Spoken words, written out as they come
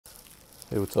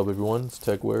Hey, what's up, everyone? It's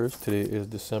TechWares. Today is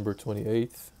December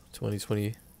 28th,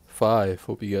 2025.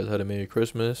 Hope you guys had a Merry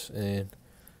Christmas and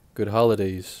good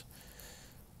holidays.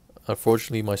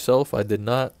 Unfortunately, myself, I did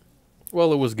not.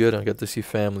 Well, it was good. I got to see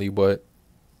family, but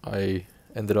I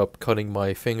ended up cutting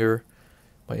my finger,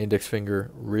 my index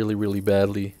finger, really, really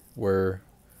badly, where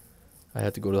I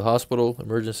had to go to the hospital,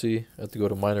 emergency. I had to go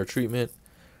to minor treatment,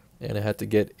 and I had to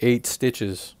get 8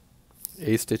 stitches.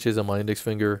 8 stitches on my index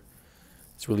finger.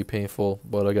 It's really painful,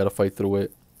 but I gotta fight through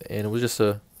it. And it was just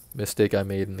a mistake I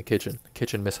made in the kitchen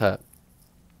mishap.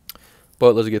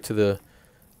 But let's get to the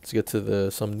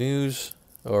some news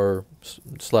or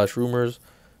slash rumors.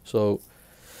 So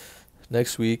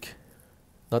next week,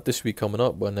 not this week coming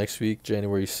up, but next week,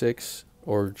 January 6th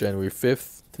or January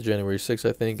 5th to January 6th,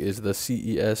 I think, is the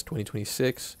CES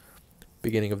 2026,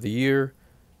 beginning of the year,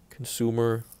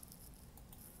 consumer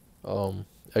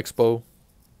expo.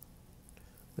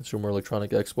 Consumer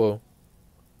Electronic Expo,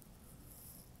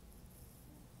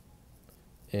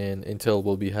 and Intel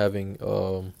will be having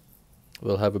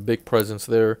they'll have a big presence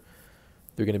there.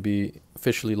 They're going to be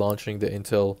officially launching the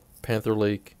Intel Panther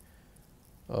Lake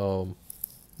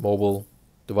mobile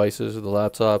devices, the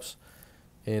laptops,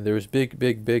 and there's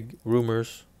big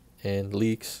rumors and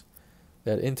leaks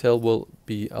that Intel will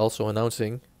be also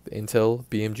announcing the Intel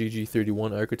BMG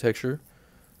G31 architecture,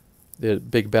 the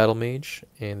big Battlemage,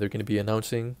 and they're going to be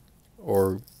announcing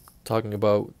or talking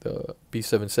about the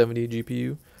B770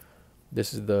 GPU.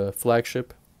 This is the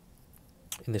flagship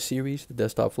in the series, the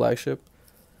desktop flagship.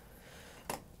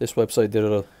 This website did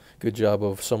a good job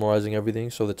of summarizing everything.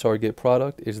 So the target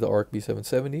product is the Arc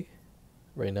B770.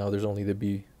 Right now there's only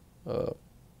the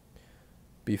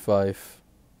B5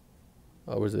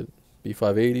 was it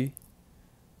B580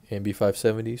 and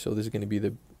B570. So this is going to be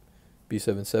the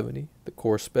B770. The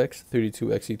core specs: 32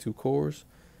 Xe2 cores,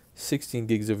 16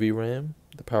 gigs of VRAM.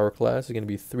 The power class is going to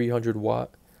be 300 watt,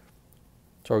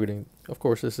 targeting, of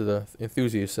course, this is the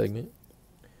enthusiast segment.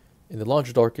 In the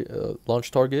launch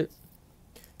target,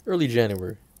 early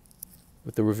January,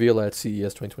 with the reveal at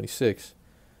CES 2026.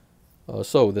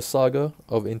 So the saga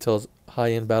of Intel's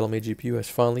high-end Battlemage GPU has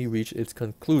finally reached its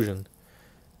conclusion.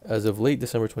 As of late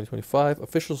December 2025,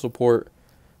 official support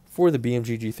for the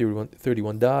BMG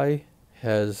G31 die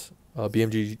has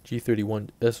BMG G31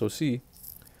 SoC,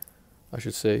 I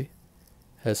should say,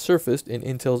 has surfaced in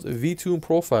Intel's VTune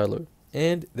profiler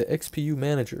and the XPU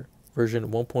manager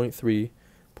version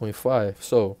 1.3.5.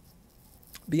 So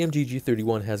BMG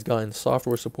G31 has gotten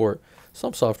software support,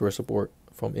 some software support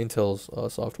from Intel's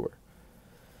software,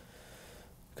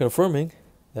 confirming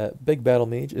that Big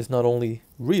Battlemage is not only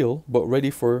real but ready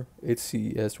for its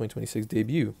CES 2026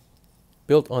 debut.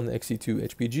 Built on the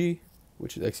Xe2 HPG,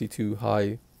 which is Xe2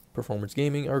 high performance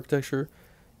gaming architecture,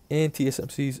 and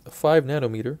TSMC's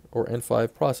 5nm or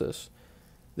N5 process.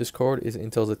 This card is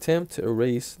Intel's attempt to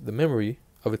erase the memory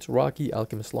of its rocky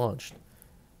Alchemist launch.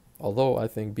 Although I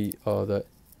think the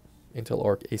Intel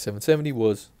Arc A770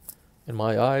 was, in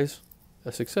my eyes,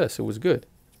 a success. It was good.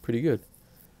 It's pretty good.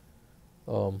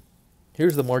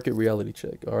 Here's the market reality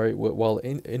check. All right, while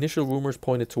initial rumors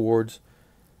pointed towards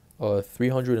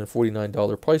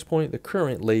 $349 price point, the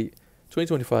current late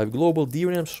 2025 global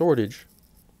DRAM shortage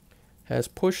has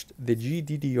pushed the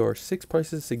GDDR6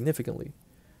 prices significantly.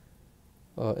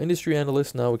 Industry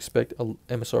analysts now expect a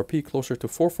MSRP closer to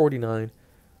 $449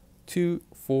 to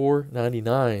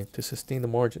 $499 to sustain the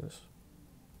margins.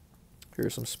 Here are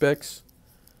some specs.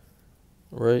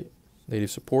 All right,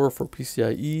 native support for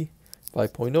PCIe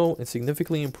 5.0 and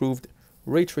significantly improved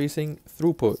ray tracing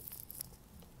throughput.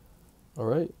 All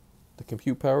right, the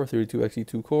compute power: 32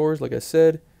 Xe2 cores, like I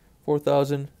said,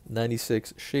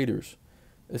 4096 shaders,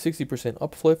 a 60%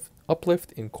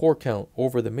 uplift in core count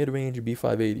over the mid-range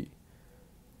B580.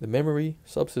 The memory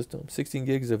subsystem: 16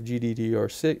 gigs of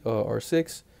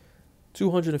GDDR6,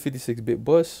 256-bit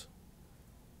bus.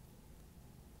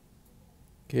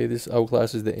 Okay, this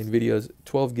outclasses the NVIDIA's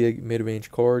 12 gig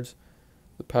mid-range cards.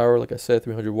 The power, like I said,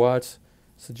 300 watts,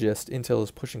 suggests Intel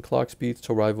is pushing clock speeds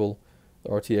to rival the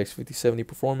RTX 5070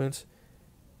 performance.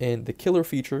 And the killer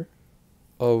feature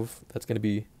of that's going to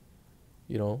be,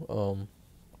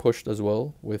 pushed as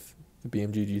well with the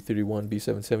BMG G31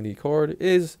 B770 card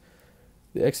is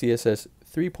the XeSS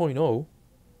 3.0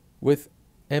 with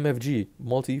MFG,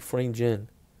 multi-frame gen,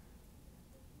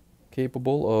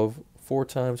 capable of 4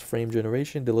 times frame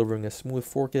generation, delivering a smooth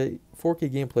 4K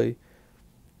gameplay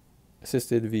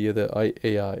assisted via the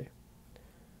AI.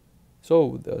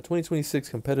 So, the 2026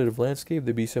 competitive landscape: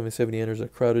 the B770 enters a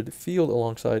crowded field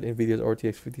alongside NVIDIA's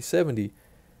RTX 5070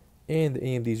 and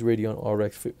AMD's Radeon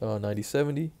RX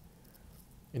 9070.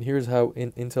 And here's how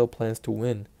Intel plans to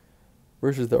win.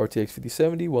 Versus the RTX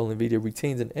 5070, while NVIDIA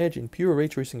retains an edge in pure ray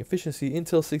tracing efficiency,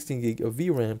 Intel's 16GB of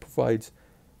VRAM provides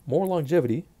more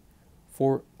longevity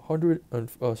for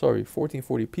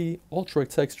 1440p ultra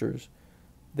textures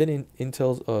than in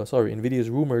NVIDIA's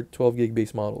rumored 12GB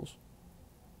base models.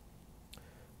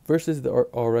 Versus the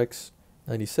RX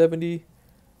 9070,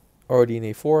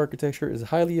 RDNA 4 architecture is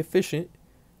highly efficient,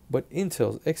 but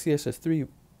Intel's XeSS 3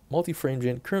 multi-frame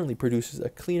gen currently produces a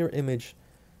cleaner image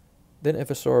than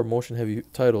FSR motion-heavy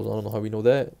titles. I don't know how we know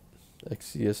that.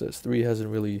 XeSS 3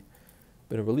 hasn't really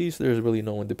been released. There's really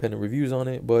no independent reviews on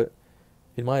it, but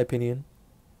in my opinion,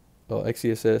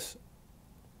 XeSS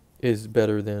is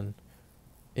better than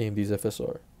AMD's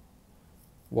FSR,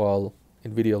 while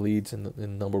NVIDIA leads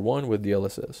in number 1 with the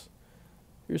DLSS.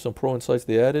 Here's some pro insights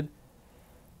they added.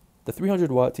 The 300W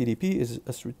TDP is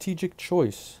a strategic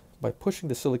choice. By pushing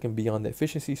the silicon beyond the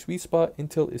efficiency sweet spot,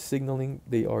 Intel is signaling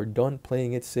they are done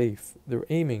playing it safe. They're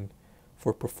aiming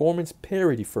for performance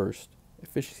parity first.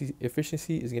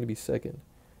 Efficiency is going to be second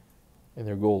in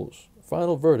their goals.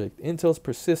 Final verdict, Intel's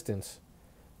persistence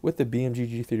with the BMG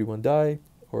G31 die,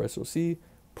 or SoC,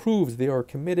 proves they are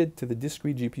committed to the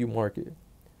discrete GPU market.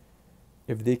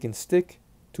 If they can stick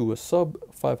to a sub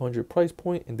 500 price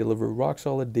point and deliver rock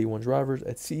solid day one drivers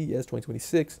at CES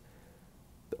 2026,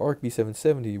 the Arc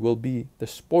B770 will be the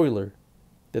spoiler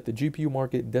that the GPU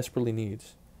market desperately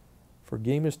needs. For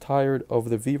gamers tired of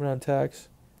the VRAM tax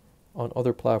on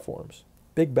other platforms,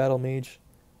 Big Battlemage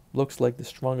looks like the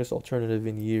strongest alternative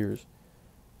in years.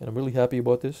 And I'm really happy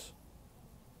about this.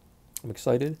 I'm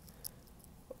excited.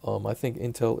 I think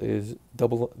Intel is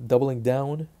doubling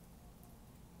down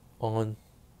on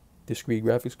discrete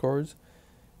graphics cards.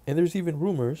 And there's even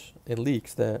rumors and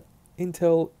leaks that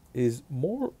Intel is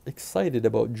more excited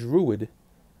about Druid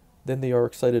than they are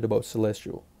excited about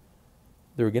Celestial.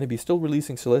 They're going to be still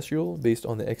releasing Celestial based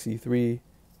on the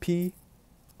Xe3P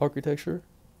architecture,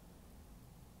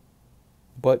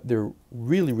 but they're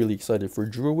really excited for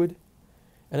Druid,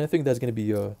 and I think that's going to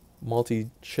be a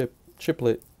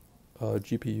chiplet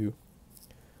GPU.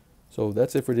 So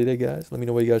that's it for today, guys. Let me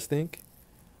know what you guys think.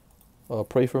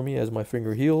 Pray for me as my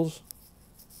finger heals.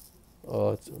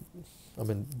 I'm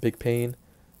in big pain,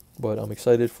 but I'm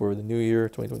excited for the new year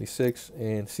 2026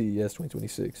 and CES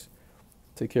 2026.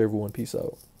 Take care, everyone. Peace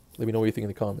out. Let me know what you think in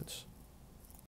the comments.